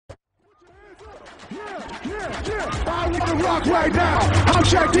I wanna rock right now. I'm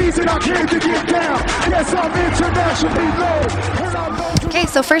Shaq D's and I came to get down. Yes, I'm internationally known. And I'm known to Okay,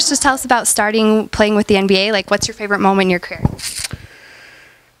 so first just tell us about starting playing with the NBA. Like, what's your favorite moment in your career?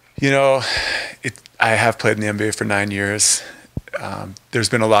 You know, I have played in the NBA for 9 years. There's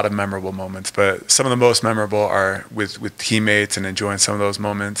been a lot of memorable moments, but some of the most memorable are with teammates and enjoying some of those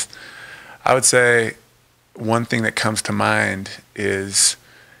moments. I would say one thing that comes to mind is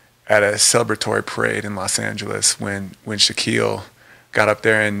at a celebratory parade in Los Angeles when Shaquille got up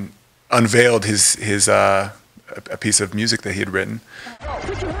there and unveiled his a piece of music that he had written.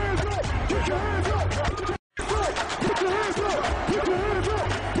 put your hands up, put your hands up, put your hands up, put your hands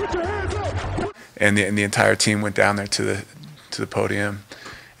up, put your hands up. And the entire team went down there to the podium,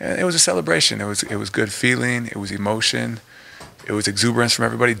 and it was a celebration. It was good feeling. It was emotion. It was exuberance from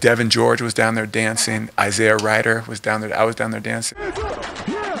everybody. Devin George was down there dancing. Isaiah Ryder was down there. I was down there dancing. I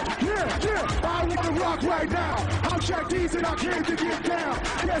wanna rock right now. I'm Shaq D's and I came to get down.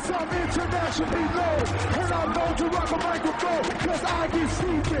 Yes, I'm internationally known. And I'm known to rock a microphone because I get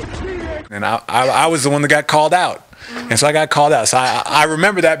stupid. And I was the one that got called out. And so I got called out. So I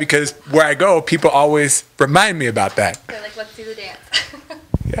remember that because where I go, people always remind me about that. They're like, let's do the dance.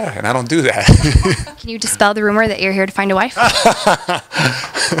 Yeah, and I don't do that. Can you dispel the rumor that you're here to find a wife?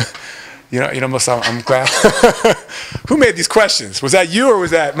 You know, I'm glad. Who made these questions? Was that you or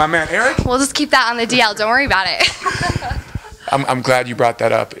was that my man Eric? We'll just keep that on the DL. Don't worry about it. I'm glad you brought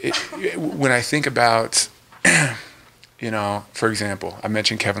that up. When I think about, for example, I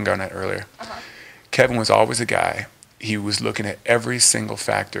mentioned Kevin Garnett earlier. Kevin was always a guy. He was looking at every single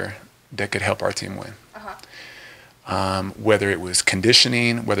factor that could help our team win. Whether it was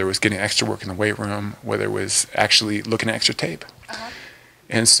conditioning, whether it was getting extra work in the weight room, whether it was actually looking at extra tape.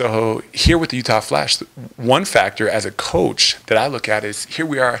 And so here with the Utah Flash, one factor as a coach that I look at is here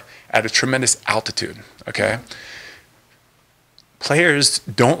we are at a tremendous altitude, okay? Players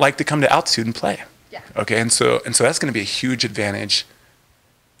don't like to come to altitude and play, okay? And so that's going to be a huge advantage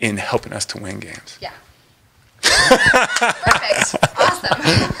in helping us to win games. Yeah. Perfect. Awesome.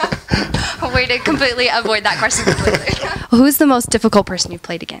 Way to completely avoid that question completely. Who's the most difficult person you've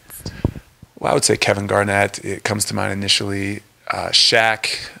played against? Well, I would say Kevin Garnett. It comes to mind initially.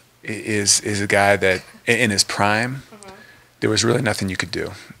 Shaq is a guy that in his prime, there was really nothing you could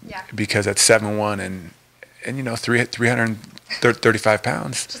do. Yeah. Because at 7'1" and 335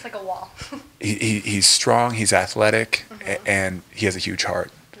 pounds. Just like a wall. He's strong, he's athletic, and he has a huge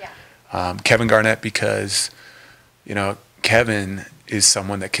heart. Yeah. Kevin Garnett because, Kevin is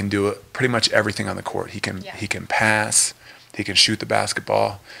someone that can do pretty much everything on the court. He can pass, he can shoot the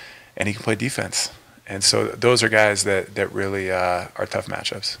basketball, and he can play defense. And so those are guys that really are tough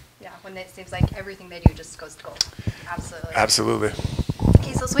matchups. Yeah, when it seems like everything they do just goes to goal. Absolutely. Absolutely.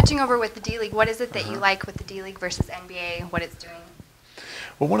 Okay, so switching over with the D-League, what is it that you like with the D-League versus NBA, what it's doing?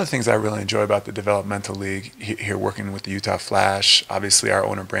 Well, one of the things I really enjoy about the developmental league here working with the Utah Flash, obviously our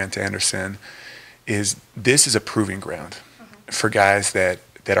owner Brant Anderson, is this is a proving ground for guys that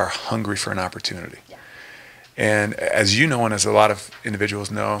are hungry for an opportunity. Yeah. And as you know, and as a lot of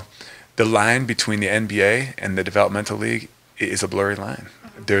individuals know, the line between the NBA and the developmental league is a blurry line.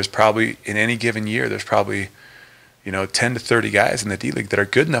 There's probably, in any given year, there's probably 10 to 30 guys in the D-League that are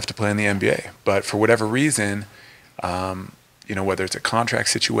good enough to play in the NBA. But for whatever reason, whether it's a contract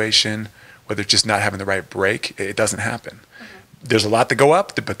situation, whether it's just not having the right break, it doesn't happen. There's a lot that go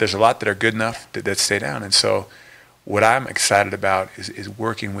up, but there's a lot that are good enough that stay down. And so what I'm excited about is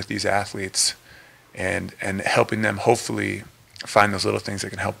working with these athletes and helping them hopefully find those little things that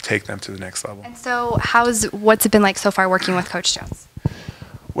can help take them to the next level. And so what's it been like so far working with Coach Jones?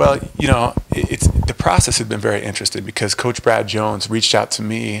 Well, the process has been very interesting because Coach Brad Jones reached out to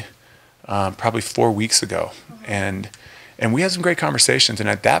me probably 4 weeks ago, and we had some great conversations. And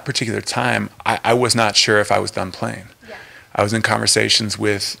at that particular time, I was not sure if I was done playing. Yeah. I was in conversations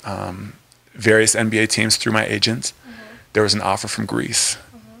with various NBA teams through my agents. There was an offer from Greece.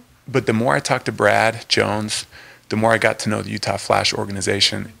 But the more I talked to Brad Jones, the more I got to know the Utah Flash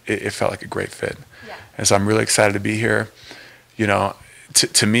organization, it felt like a great fit. Yeah. And so I'm really excited to be here.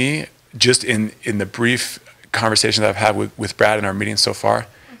 To me, just in the brief conversations I've had with Brad in our meetings so far,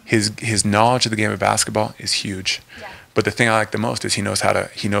 his knowledge of the game of basketball is huge. Yeah. But the thing I like the most is he knows how to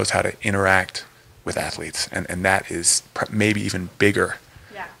interact with athletes, and that is maybe even bigger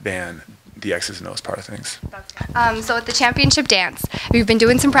than the X's and O's part of things. So at the championship dance, we've been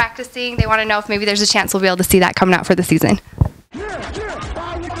doing some practicing. They want to know if maybe there's a chance we'll be able to see that coming out for the season.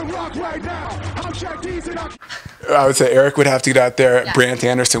 I would say Eric would have to get out there. Yeah. Brant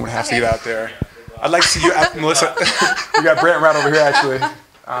Anderson would have to get out there. I'd like to see you, Melissa. We got Brant right over here, actually.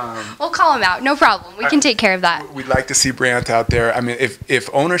 We'll call him out. No problem. We can take care of that. We'd like to see Brant out there. I mean, if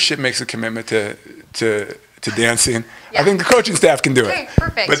ownership makes a commitment to dancing, I think the coaching staff can do it. Okay,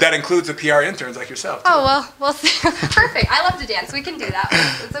 perfect. But that includes the PR interns like yourself, too. Oh, well, perfect. I love to dance. We can do that.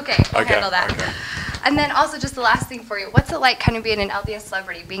 It's okay. We'll handle that. Okay. And then also just the last thing for you. What's it like kind of being an LDS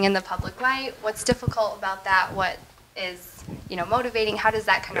celebrity, being in the public light? What's difficult about that? What is, motivating? How does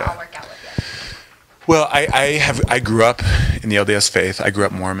that kind of all work out with you? Well, I grew up in the LDS faith. I grew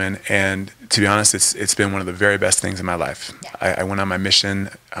up Mormon, and to be honest, it's been one of the very best things in my life. Yeah. I went on my mission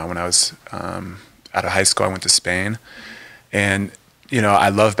when I was out of high school. I went to Spain, and I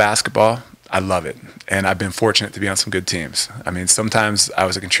love basketball. I love it, and I've been fortunate to be on some good teams. I mean, sometimes I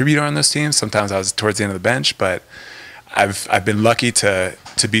was a contributor on those teams. Sometimes I was towards the end of the bench, but I've been lucky to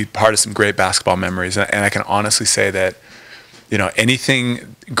be part of some great basketball memories, and I can honestly say that.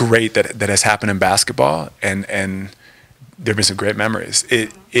 Anything great that has happened in basketball, and there have been some great memories.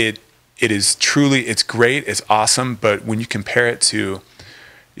 It is truly, it's great, it's awesome, but when you compare it to,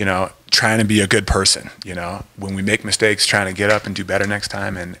 trying to be a good person, when we make mistakes, trying to get up and do better next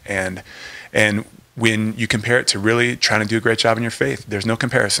time, and when you compare it to really trying to do a great job in your faith, there's no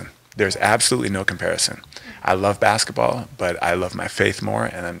comparison. There's absolutely no comparison. I love basketball, but I love my faith more,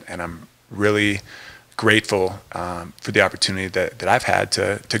 and I'm really grateful for the opportunity that I've had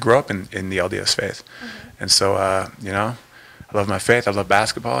to grow up in the LDS faith. And so, I love my faith, I love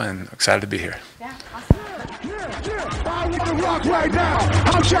basketball, and excited to be here. Yeah, awesome. I want to rock right now.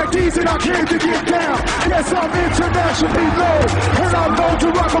 I'm Shaq D's and I came to get down. Yes, I'm internationally known, and I'm known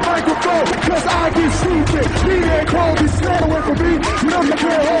to rock a microphone, cause I get stupid. Me and Kobe, stand away from me. You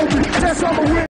can't hold me. Yes, I'm a win.